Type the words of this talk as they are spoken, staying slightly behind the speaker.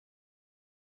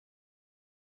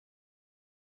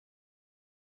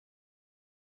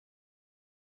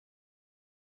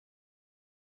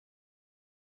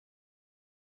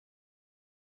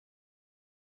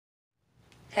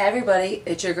Hey everybody,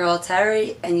 it's your girl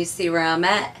Teri, and you see where I'm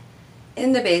at,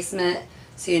 in the basement,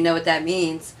 so you know what that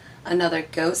means. Another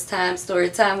ghost time, story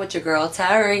time with your girl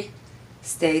Teri.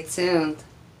 Stay tuned.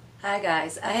 Hi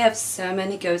guys, I have so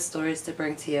many ghost stories to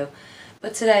bring to you,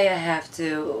 but today I have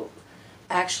to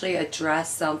actually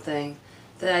address something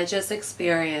that I just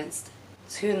experienced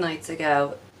 2 nights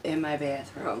ago in my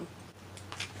bathroom.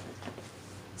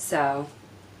 So,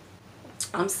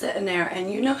 I'm sitting there, and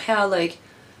you know how like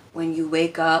when you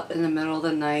wake up in the middle of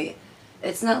the night,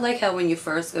 it's not like how when you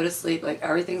first go to sleep, like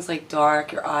everything's like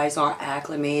dark, your eyes aren't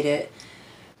acclimated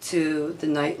to the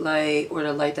night light or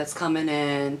the light that's coming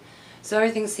in, so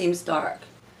everything seems dark.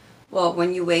 Well,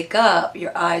 when you wake up,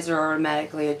 your eyes are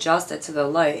automatically adjusted to the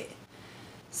light.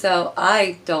 So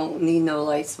I don't need no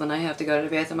lights when I have to go to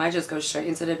the bathroom. I just go straight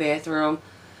into the bathroom.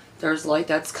 There's light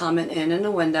that's coming in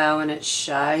the window, and it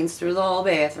shines through the whole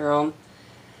bathroom.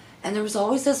 And there was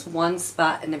always this one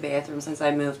spot in the bathroom since I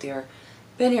moved here.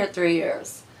 Been here 3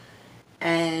 years.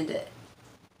 And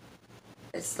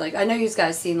it's like, I know you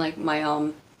guys seen like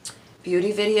my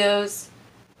beauty videos.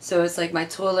 So it's like my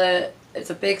toilet,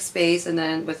 it's a big space, and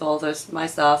then with all this, my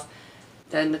stuff,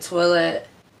 then the toilet,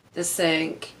 the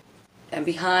sink, and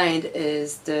behind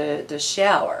is the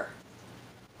shower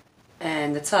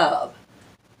and the tub.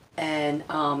 And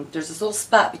there's this little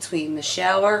spot between the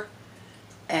shower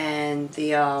and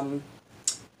the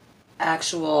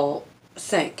actual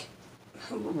sink.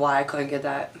 Why I couldn't get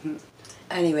that.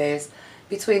 Anyways,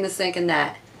 between the sink and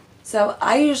that. So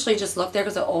I usually just look there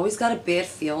because I always got a bad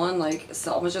feeling like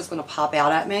something's just going to pop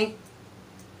out at me.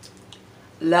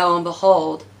 Lo and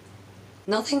behold,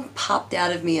 nothing popped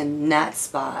out of me in that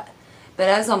spot. But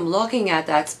as I'm looking at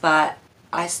that spot,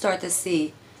 I start to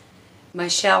see my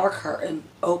shower curtain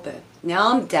open.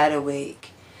 Now I'm dead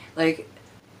awake. Like,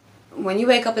 when you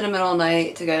wake up in the middle of the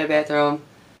night to go to the bathroom,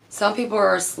 some people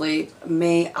are asleep.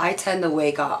 Me, I tend to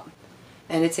wake up.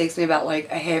 And it takes me about like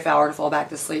a half hour to fall back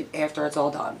to sleep after it's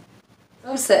all done. So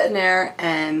I'm sitting there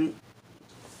and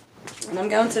I'm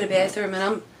going to the bathroom,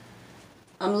 and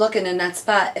I'm looking in that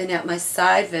spot, and at my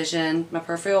side vision, my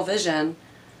peripheral vision,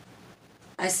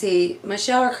 I see my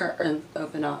shower curtain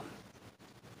open up.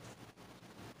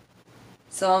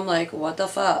 So I'm like, what the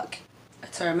fuck? I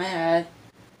turn my head.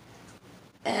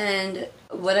 And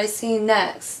what I seen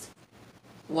next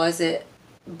was it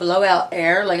blow out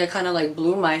air, like it kind of like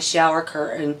blew my shower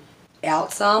curtain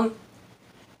out some,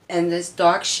 and this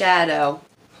dark shadow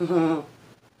come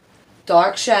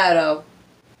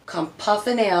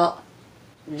puffing out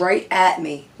right at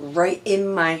me, right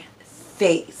in my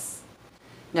face.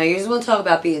 Now you just want to talk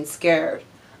about being scared.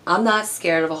 I'm not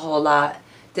scared of a whole lot.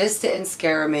 This didn't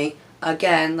scare me.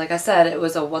 Again, like I said, it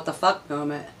was a what the fuck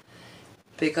moment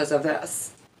because of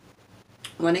this.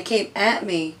 When it came at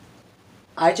me,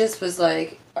 I just was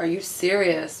like, are you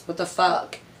serious? What the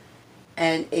fuck?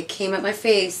 And it came at my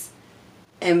face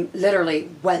and literally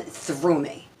went through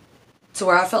me to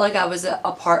where I felt like I was a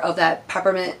part of that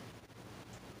peppermint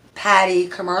patty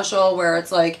commercial where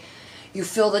it's like you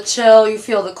feel the chill, you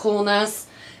feel the coolness,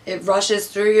 it rushes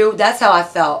through you. That's how I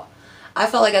felt. I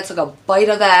felt like I took a bite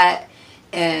of that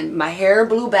and my hair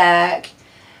blew back.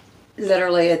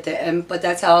 Literally it didn't, but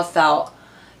that's how I felt.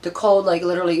 The cold like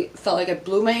literally felt like it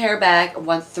blew my hair back,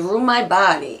 went through my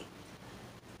body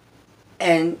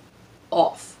and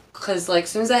off. Because like as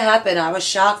soon as that happened, I was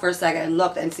shocked for a second and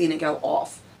looked and seen it go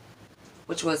off,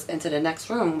 which was into the next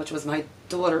room, which was my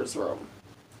daughter's room.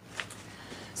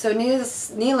 So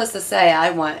needless to say,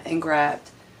 I went and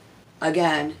grabbed,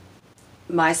 again,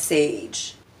 my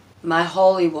sage, my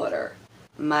holy water,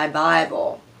 my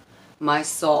Bible, my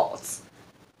salt,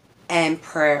 and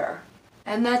prayer.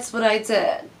 And that's what I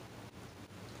did.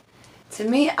 To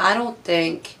me, I don't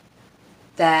think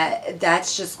that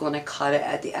that's just going to cut it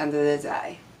at the end of the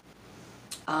day.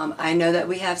 I know that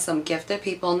we have some gifted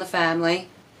people in the family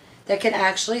that can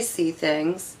actually see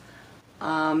things,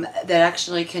 that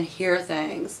actually can hear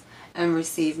things and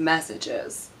receive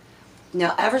messages.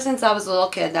 Now, ever since I was a little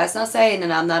kid, that's not saying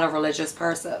that I'm not a religious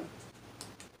person.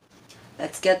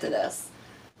 Let's get to this.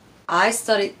 I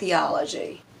studied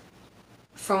theology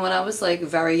from when I was like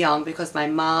very young because my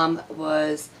mom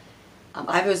was,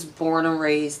 I was born and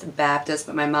raised Baptist,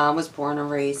 but my mom was born and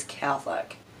raised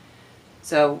Catholic.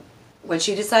 So when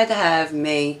she decided to have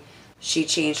me, she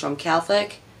changed from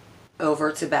Catholic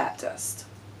over to Baptist.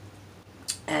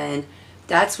 And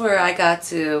that's where I got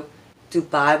to do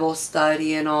Bible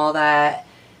study and all that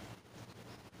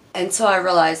until I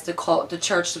realized the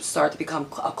church would start to become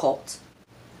a cult.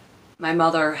 My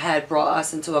mother had brought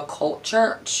us into a cult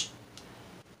church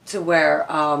to where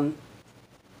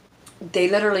they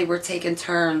literally were taking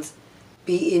turns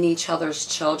beating each other's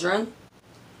children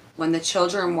when the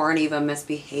children weren't even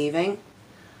misbehaving.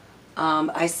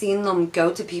 I seen them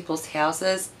go to people's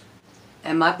houses,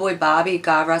 and my boy Bobby,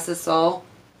 God rest his soul,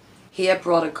 he had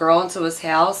brought a girl into his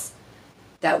house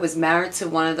that was married to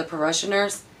one of the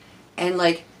parishioners, and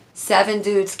like 7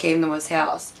 dudes came to his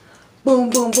house.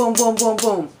 Boom, boom, boom, boom, boom,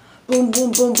 boom. Boom,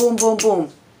 boom, boom, boom, boom, boom.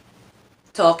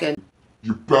 Talking.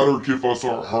 You better give us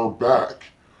her back.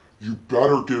 You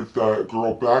better give that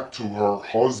girl back to her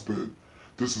husband.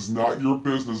 This is not your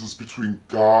business. It's between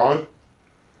God,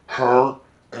 her,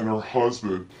 and her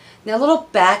husband. Now, a little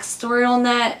backstory on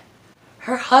that.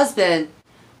 Her husband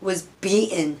was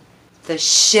beating the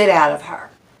shit out of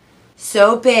her.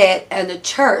 So bad, and the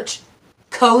church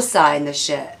co-signed the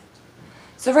shit.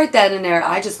 So right then and there,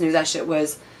 I just knew that shit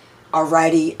was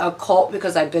already a cult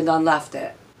because I'd been done left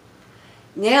it.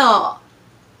 Now,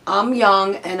 I'm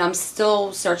young and I'm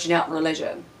still searching out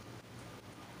religion.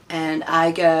 And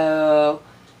I go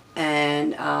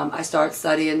and I start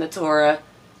studying the Torah.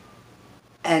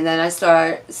 And then I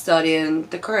start studying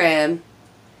the Quran.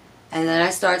 And then I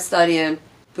start studying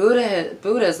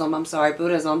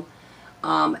Buddhism,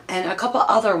 and a couple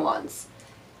other ones.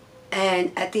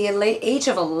 And at the late age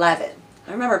of 11,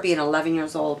 I remember being 11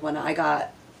 years old when I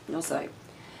got, 11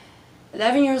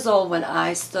 years old when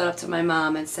I stood up to my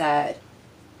mom and said,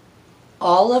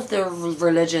 all of the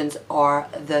religions are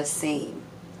the same.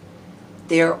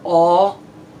 They're all,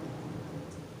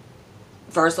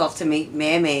 first off to me,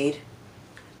 man-made.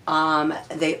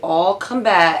 They all come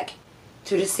back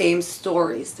to the same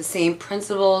stories, the same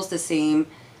principles, the same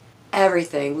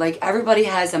everything. Like everybody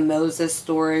has a Moses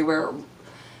story where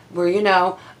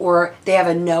or they have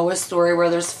a Noah story where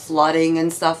there's flooding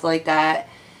and stuff like that.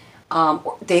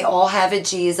 They all have a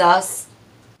Jesus.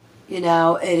 It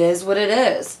is what it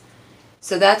is.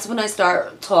 So that's when I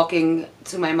start talking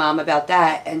to my mom about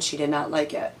that, and she did not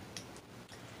like it.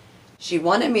 She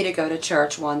wanted me to go to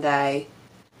church one day.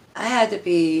 I had to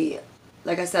be,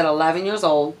 like I said, 11 years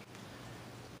old.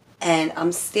 And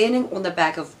I'm standing on the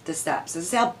back of the steps. This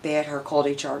is how bad her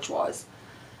culty church was.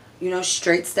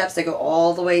 Straight steps that go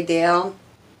all the way down.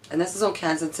 And this is on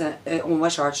Kensington, on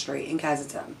West Yard Street in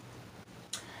Kensington.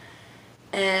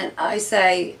 And I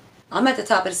say, I'm at the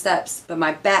top of the steps, but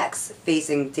my back's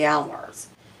facing downwards.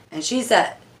 And she's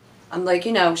at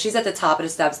the top of the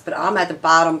steps, but I'm at the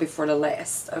bottom before the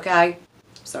last, okay?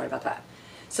 Sorry about that.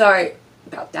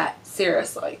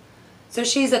 Seriously. So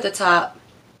she's at the top.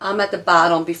 I'm at the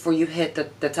bottom before you hit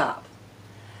the top.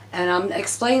 And I'm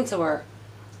explaining to her,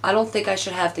 I don't think I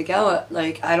should have to go.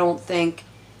 I don't think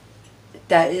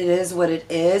that it is what it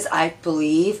is. I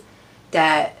believe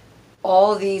that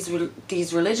all these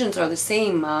religions are the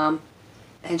same, Mom.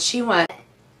 And she went,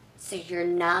 so you're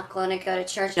not going to go to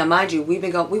church? Now, mind you, we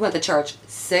went to church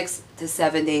 6 to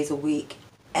 7 days a week,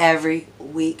 every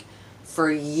week,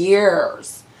 for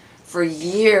years. For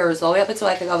years, all the way up until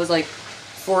I think I was like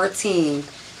 14.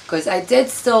 Because I did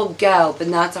still go, but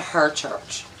not to her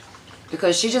church.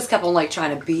 Because she just kept on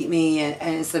trying to beat me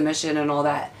and submission and all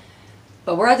that.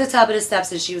 But we're at the top of the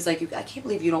steps and she was like, I can't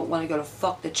believe you don't want to go to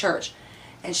fuck the church.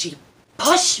 And she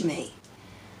pushed me.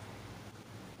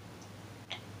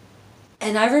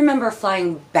 And I remember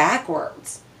flying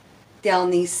backwards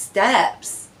down these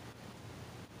steps.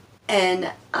 And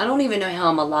I don't even know how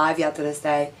I'm alive yet to this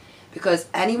day. Because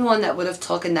anyone that would have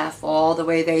taken that fall the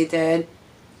way they did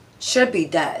should be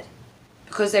dead.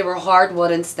 Because they were hard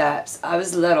wooden steps. I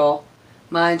was little.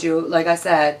 Mind you, like I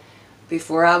said,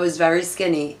 before I was very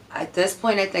skinny. At this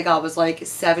point, I think I was like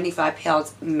 75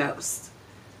 pounds most.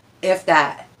 If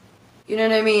that. You know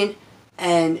what I mean?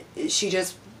 And she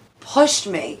just pushed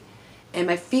me. And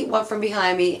my feet went from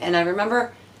behind me. And I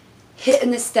remember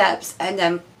hitting the steps and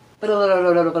then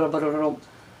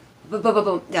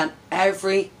down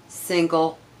every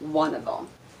single one of them.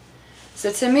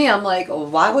 So to me, I'm like,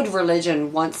 why would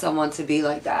religion want someone to be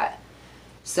like that?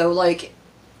 So I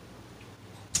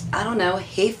don't know,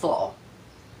 hateful,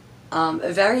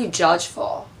 very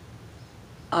judgeful.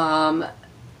 There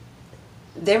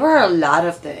were a lot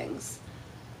of things,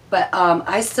 but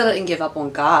I still didn't give up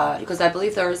on God because I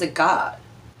believe there is a God.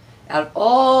 Out of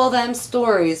all them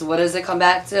stories, what does it come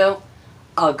back to?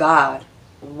 A God.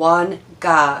 One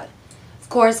God. Of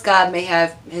course, God may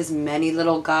have his many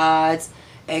little gods,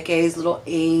 aka his little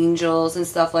angels and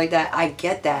stuff like that. I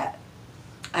get that.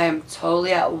 I am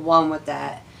totally at one with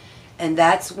that. And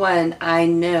that's when I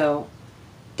knew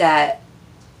that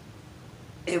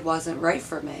it wasn't right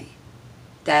for me.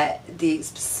 That the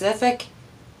specific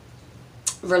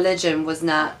religion was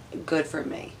not good for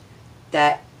me.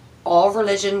 That all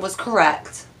religion was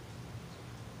correct.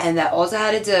 And that all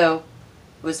I had to do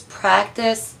was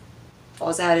practice.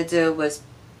 All I had to do was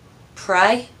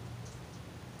pray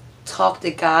talk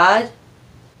to God,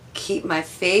 keep my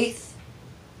faith,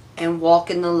 and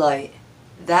walk in the light.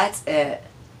 That's it.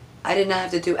 I did not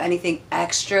have to do anything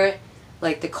extra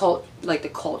like the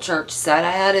cult church said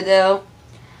I had to do.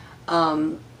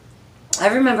 I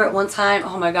remember at one time,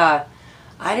 oh my God,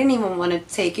 I didn't even want to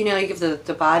take, you give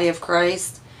the body of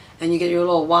Christ and you get your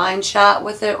little wine shot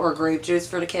with it or grape juice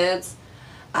for the kids.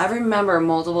 I remember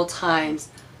multiple times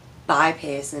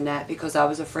bypassing that because I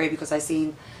was afraid because I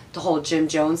seen the whole Jim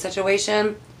Jones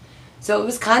situation. So it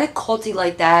was kind of culty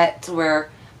like that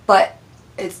but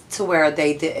it's to where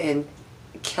they didn't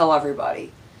kill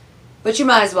everybody. But you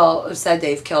might as well have said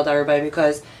they've killed everybody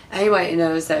because anybody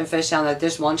knows that in Fishtown that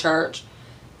this one church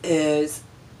is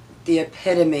the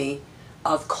epitome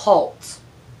of cult.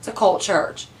 It's a cult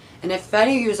church. And if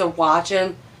any of you are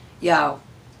watching, try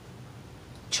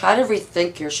to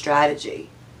rethink your strategy.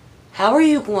 How are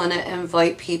you going to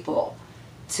invite people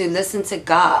to listen to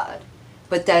God,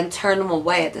 but then turn them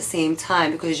away at the same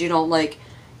time because you don't like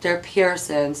their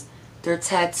piercings, their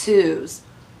tattoos,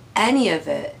 any of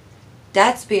it?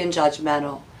 That's being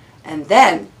judgmental. And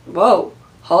then, whoa,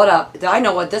 hold up. I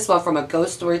know what this went from a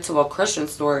ghost story to a Christian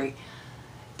story.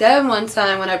 Then one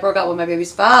time when I broke up with my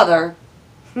baby's father,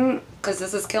 because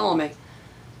this is killing me,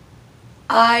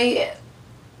 oh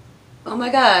my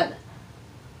God,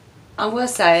 I'm going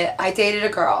to say it, I dated a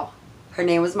girl. Her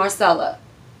name was Marcella.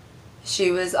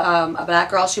 She was a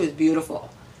black girl. She was beautiful.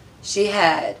 She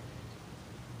had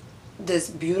this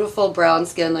beautiful brown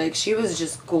skin. Like, she was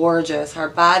just gorgeous. Her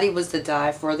body was to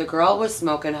die for. The girl was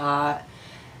smoking hot.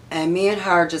 And me and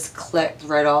her just clicked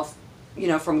right off,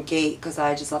 from gate because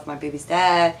I just left my baby's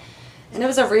dad. And it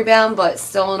was a rebound, but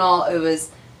still in all, it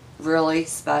was really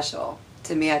special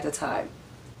to me at the time.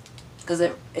 Because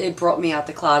it brought me out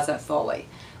the closet fully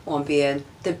on being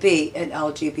the B in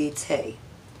LGBT.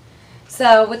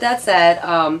 So with that said,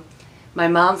 my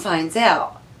mom finds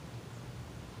out.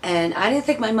 And I didn't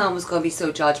think my mom was going to be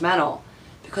so judgmental.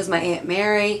 Because my Aunt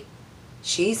Mary,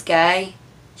 she's gay.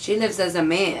 She lives as a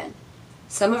man.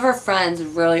 Some of her friends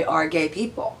really are gay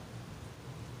people.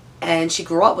 And she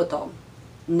grew up with them,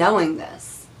 knowing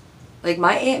this. Like,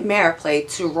 my Aunt Mary played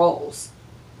 2 roles.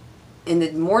 In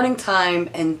the morning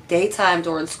time and daytime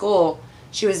during school,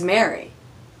 she was Mary.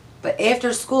 But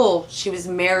after school, she was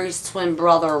Mary's twin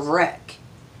brother, Rick.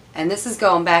 And this is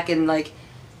going back in, like,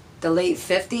 the late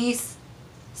 50s.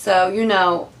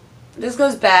 So, this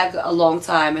goes back a long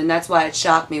time. And that's why it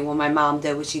shocked me when my mom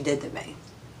did what she did to me.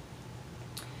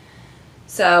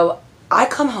 So, I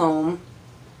come home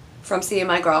from seeing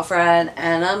my girlfriend.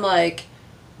 And I'm like,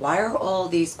 why are all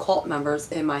these cult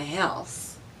members in my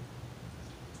house?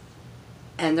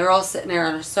 And they're all sitting there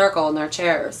in a circle in their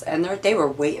chairs. And they were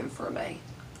waiting for me.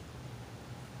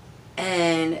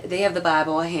 And they have the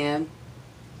Bible in hand.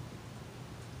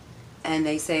 And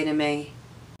they say to me,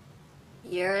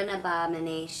 "You're an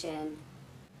abomination.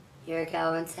 You're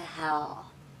going to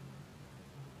hell."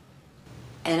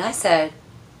 And I said,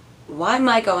 why am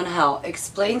I going to hell?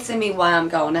 Explain to me why I'm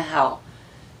going to hell.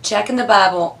 Check in the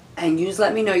Bible and you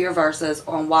let me know your verses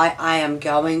on why I am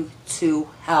going to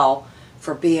hell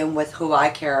for being with who I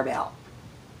care about.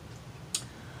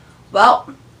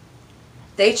 Well,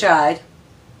 they tried.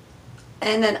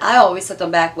 And then I always hit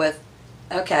them back with,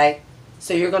 okay,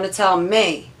 so you're going to tell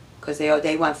me, because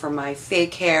they went for my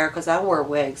fake hair, because I wore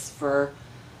wigs for,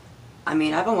 I've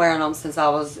been wearing them since I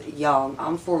was young.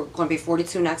 I'm going to be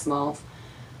 42 next month.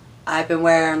 I've been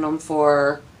wearing them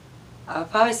for, I would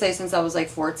probably say since I was like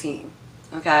 14,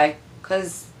 okay?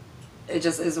 Because it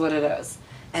just is what it is.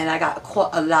 And I got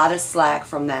a lot of slack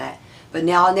from that. But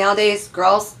nowadays,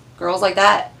 girls like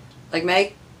that, like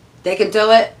me, they can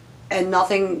do it and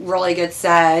nothing really gets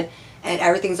said and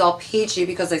everything's all peachy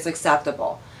because it's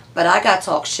acceptable. But I got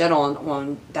talked shit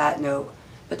on that note.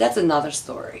 But that's another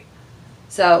story.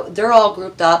 So they're all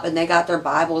grouped up and they got their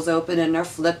Bibles open and they're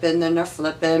flipping and they're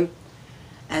flipping.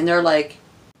 And they're like,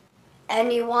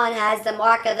 Anyone has the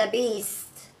mark of the beast.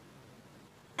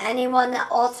 Anyone that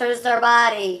alters their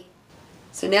body.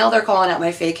 so now they're calling out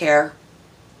my fake hair.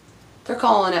 They're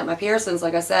calling out my piercings,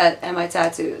 like I said, and my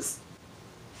tattoos.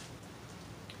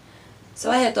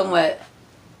 So I hit them with,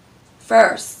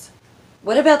 first,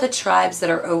 what about the tribes that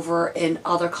are over in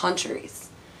other countries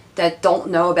that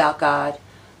don't know about God,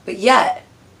 but yet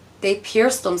they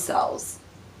pierce themselves.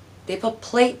 They put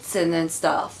plates in and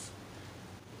stuff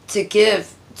to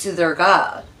give to their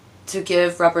God, to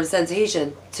give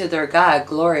representation to their God,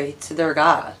 glory to their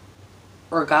God,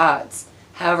 or gods,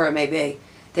 however it may be.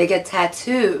 They get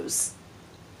tattoos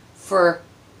for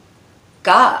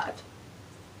God,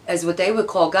 as what they would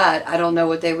call God. I don't know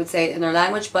what they would say in their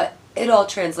language, but it all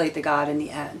translates to God in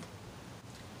the end.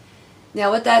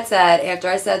 Now with that said, after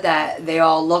I said that, they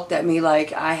all looked at me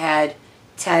like I had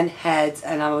 10 heads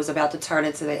and I was about to turn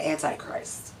into the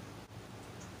Antichrist.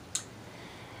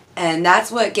 And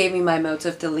that's what gave me my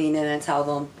motive to lean in and tell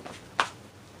them.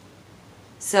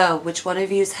 So, which one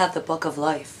of you have the book of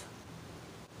life?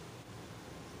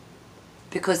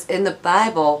 Because in the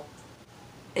Bible,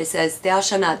 it says, thou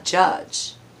shalt not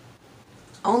judge.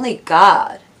 Only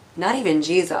God, not even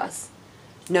Jesus,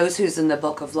 knows who's in the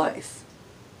book of life.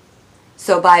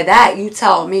 So by that, you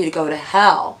tell me to go to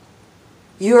hell.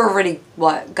 You already,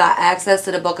 what, got access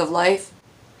to the book of life?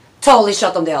 Totally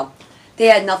shut them down. They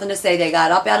had nothing to say. They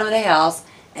got up out of their house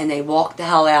and they walked the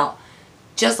hell out.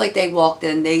 Just like they walked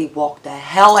in, they walked the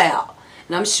hell out.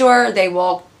 And I'm sure they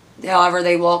walked, however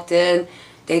they walked in,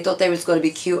 they thought they was going to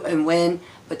be cute and win,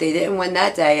 but they didn't win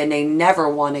that day and they never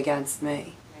won against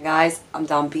me. Guys, I'm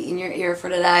done beating your ear for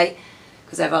today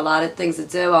because I have a lot of things to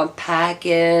do. I'm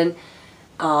packing.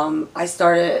 I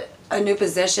started a new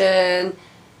position.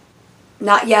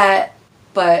 Not yet,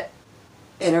 but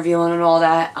interviewing and all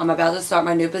that. I'm about to start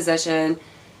my new position.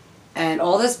 And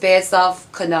all this bad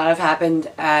stuff could not have happened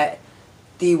at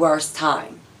the worst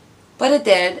time. But it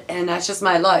did, and that's just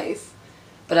my life.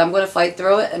 But I'm going to fight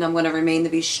through it, and I'm going to remain to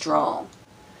be strong.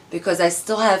 Because I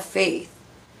still have faith.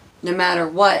 No matter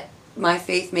what my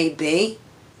faith may be,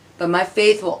 but my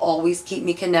faith will always keep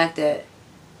me connected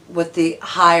with the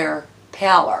higher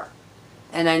power.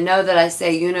 And I know that I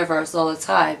say universe all the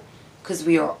time, because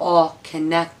we are all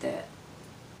connected.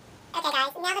 Okay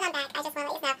guys, now that I'm back, I just want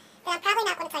to let you know that I'm probably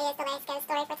not going to tell you the last ghost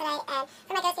story for today, and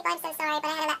for my ghost people, I'm so sorry, but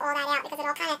I had to let all that out because it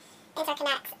all kind of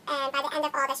interconnects, and by the end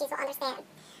of all this, you will understand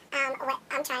what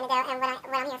I'm trying to do and what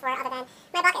I'm here for, other than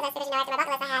my bucket list, because you know after my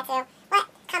bucket list I had to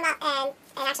come up and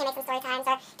actually make some story times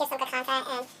or give some good content,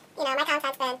 and you know, my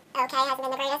content's been okay, hasn't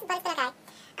been the greatest, but it's been okay.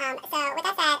 So with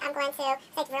that said, I'm going to,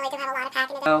 I really do have a lot of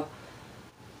packing to do.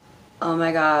 Oh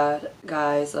my God,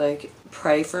 guys, like,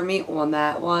 pray for me on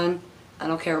that one. I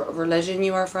don't care what religion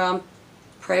you are from.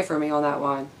 Pray for me on that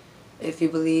one. If you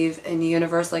believe in the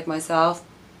universe like myself,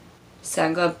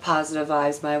 send good positive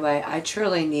vibes my way. I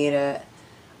truly need it.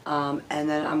 And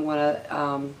then I'm going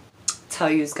to tell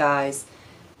you guys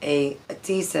a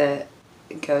decent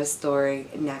ghost story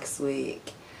next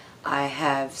week. I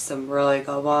have some really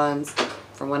good ones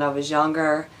from when I was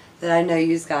younger that I know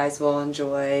you guys will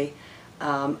enjoy.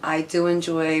 I do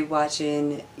enjoy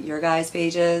watching your guys'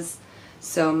 pages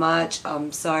so much.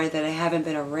 I'm sorry that I haven't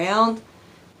been around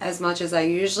as much as I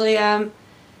usually am,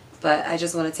 but I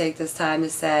just want to take this time to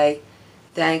say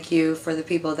thank you for the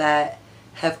people that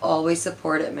have always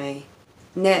supported me.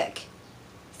 Nick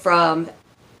from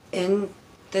In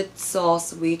the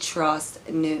Sauce We Trust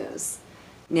News.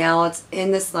 Now it's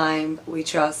In the Slime We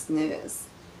Trust News.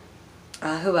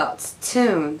 Who else?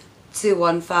 Tune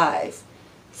 215.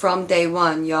 From day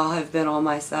one, y'all have been on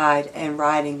my side and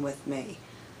riding with me.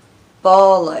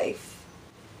 Ball Life,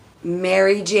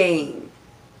 Mary Jane,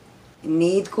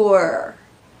 Need Gore,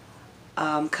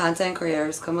 content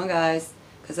creators, come on guys,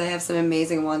 because I have some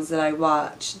amazing ones that I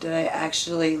watch that I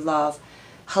actually love.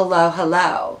 Hello,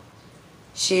 hello.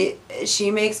 She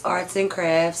makes arts and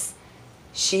crafts.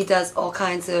 She does all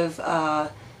kinds of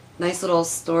nice little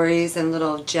stories and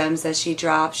little gems that she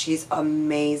drops. She's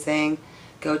amazing.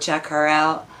 Go check her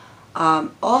out.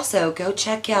 Also, go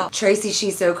check out Tracy,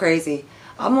 She's So Crazy.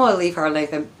 I'm going to leave her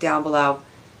link down below.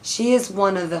 She is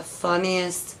one of the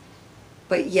funniest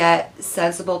but yet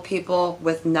sensible people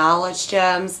with knowledge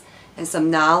gems and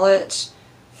some knowledge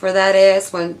for that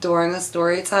ass when during a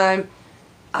story time.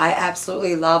 I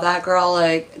absolutely love that girl,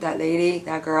 like that lady,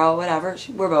 that girl, whatever.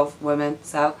 We're both women,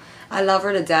 so I love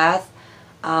her to death.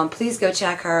 Please go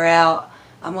check her out.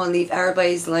 I'm going to leave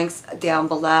everybody's links down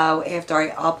below. After I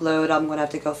upload, I'm going to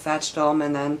have to go fetch them,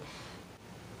 and then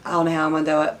I don't know how I'm going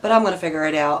to do it, but I'm going to figure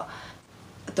it out.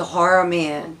 The Horror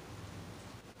Man.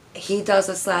 He does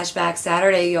a Slashback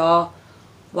Saturday, y'all.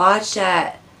 Watch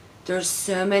that. There's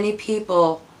so many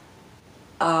people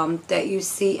that you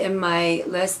see in my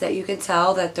list that you can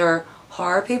tell that they're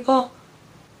horror people.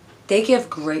 They give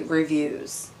great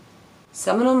reviews.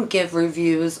 Some of them give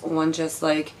reviews on just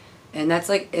like, and that's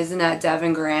like, isn't that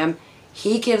Devin Graham?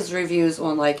 He gives reviews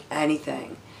on like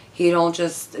anything. He don't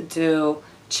just do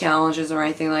challenges or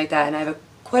anything like that, and I have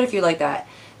quite a few like that.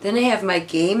 Then I have my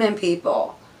gaming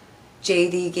people.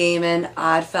 JD Gaming,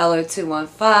 Oddfellow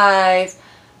 215,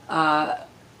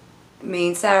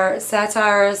 Main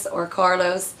Satirist, or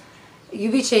Carlos.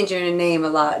 You be changing your name a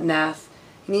lot, Neff.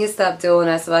 You need to stop doing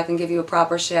that so I can give you a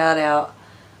proper shout out.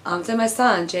 To my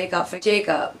son, Jacob.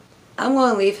 I'm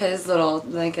going to leave his little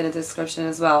link in the description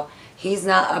as well. He's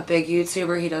not a big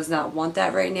YouTuber. He does not want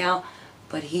that right now,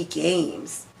 but he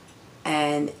games.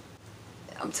 And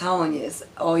I'm telling you,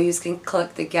 all you can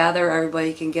click together,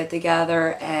 everybody can get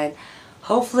together, and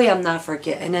hopefully I'm not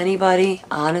forgetting anybody,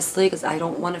 honestly, because I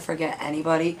don't want to forget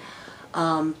anybody.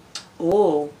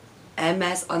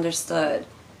 MS Understood.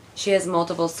 She has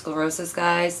multiple sclerosis,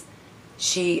 guys.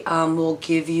 She will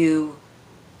give you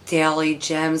daily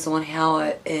gems on how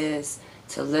it is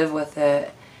to live with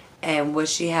it and what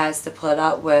she has to put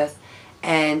up with.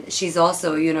 And she's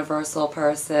also a universal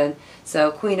person.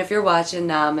 So, Queen, if you're watching,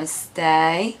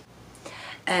 namaste.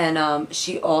 And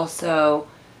she also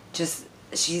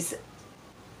she's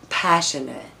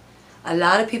passionate. A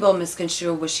lot of people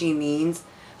misconstrue what she means,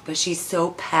 but she's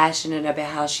so passionate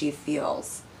about how she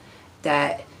feels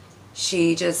that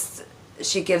she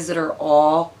gives it her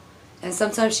all. And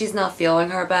sometimes she's not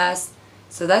feeling her best,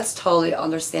 so that's totally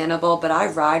understandable. But I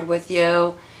ride with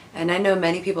you, and I know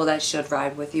many people that should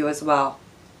ride with you as well.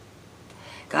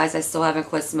 Guys, I still haven't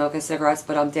quit smoking cigarettes,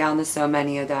 but I'm down to so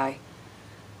many a day.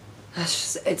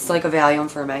 It's like a Valium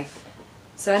for me.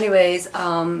 So anyways,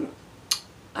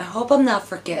 I hope I'm not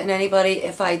forgetting anybody.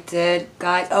 If I did,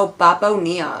 guys, Boppo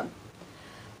Neon.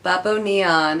 Boppo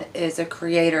Neon is a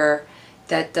creator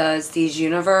that does these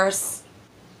universe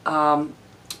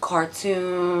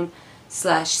cartoon /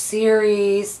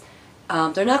 series.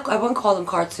 They're not, I wouldn't call them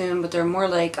cartoon, but they're more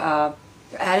like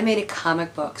animated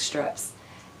comic book strips.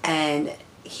 And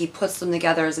he puts them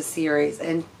together as a series.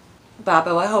 And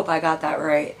Boppo, I hope I got that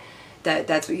right.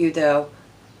 That's what you do.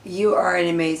 You are an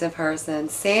amazing person.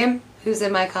 Sam, who's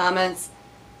in my comments,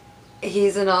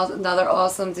 he's another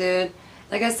awesome dude.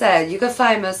 Like I said, you can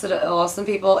find most of the awesome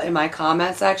people in my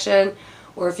comment section.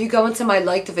 Or if you go into my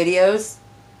liked videos,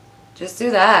 just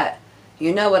do that.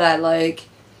 You know what I like.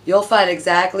 You'll find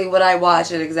exactly what I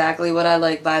watch and exactly what I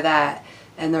like by that.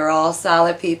 And they're all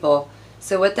solid people.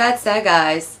 So with that said,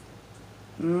 guys,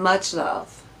 much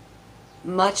love.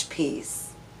 Much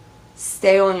peace.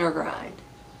 Stay on your grind.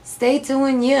 Stay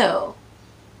doing you.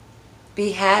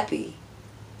 Be happy.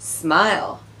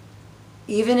 Smile.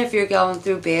 Even if you're going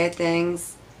through bad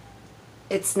things,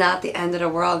 it's not the end of the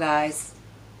world, guys.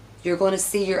 You're going to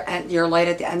see your light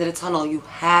at the end of the tunnel. You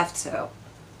have to.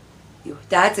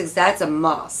 That's a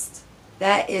must.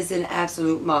 That is an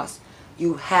absolute must.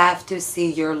 You have to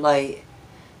see your light.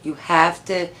 You have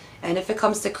to, and if it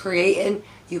comes to creating,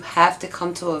 you have to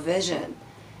come to a vision.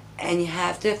 And you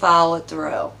have to follow it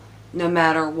through, no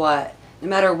matter what. No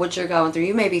matter what you're going through.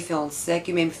 You may be feeling sick,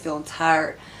 you may be feeling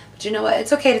tired. But you know what?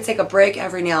 It's okay to take a break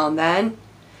every now and then.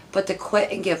 But to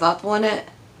quit and give up on it,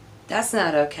 that's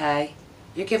not okay.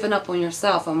 You're giving up on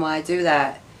yourself, and why do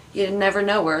that? You never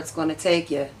know where it's going to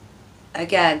take you.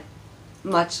 Again,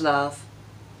 much love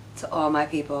to all my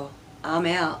people. I'm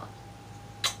out.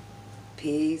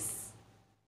 Peace.